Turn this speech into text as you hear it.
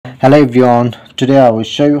Hello everyone, today I will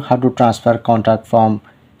show you how to transfer contact from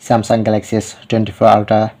Samsung Galaxy S24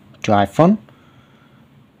 Ultra to iPhone.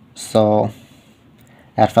 So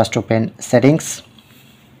at first open settings,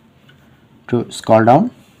 to scroll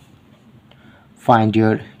down, find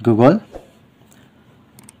your Google.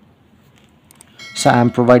 So I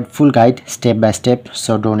am provide full guide step by step,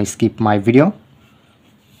 so don't skip my video.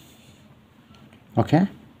 Okay,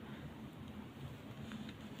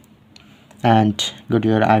 and go to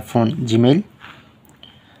your iPhone Gmail.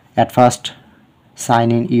 At first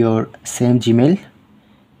sign in your same Gmail,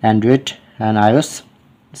 Android and iOS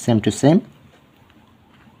same to same.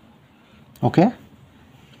 Okay,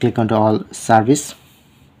 click on to all service,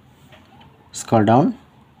 scroll down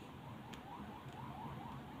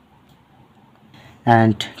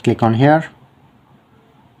and click on here.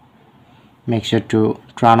 Make sure to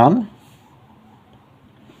turn on.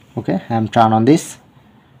 Okay, I'm turn on this.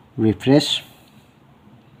 Refresh.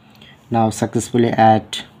 Now successfully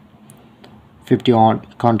add 51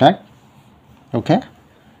 contact. Okay,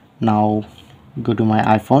 now go to my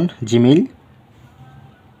iPhone Gmail,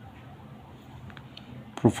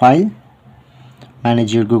 profile,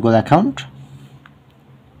 manage your Google account,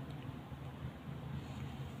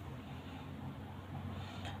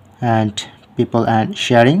 and people and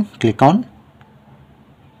sharing, click on,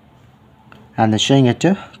 and then showing it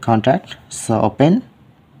to contact, so open.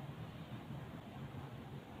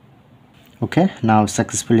 Okay, now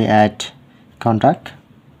successfully add contact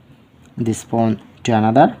this phone to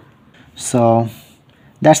another. So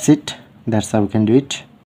that's it, that's how we can do it.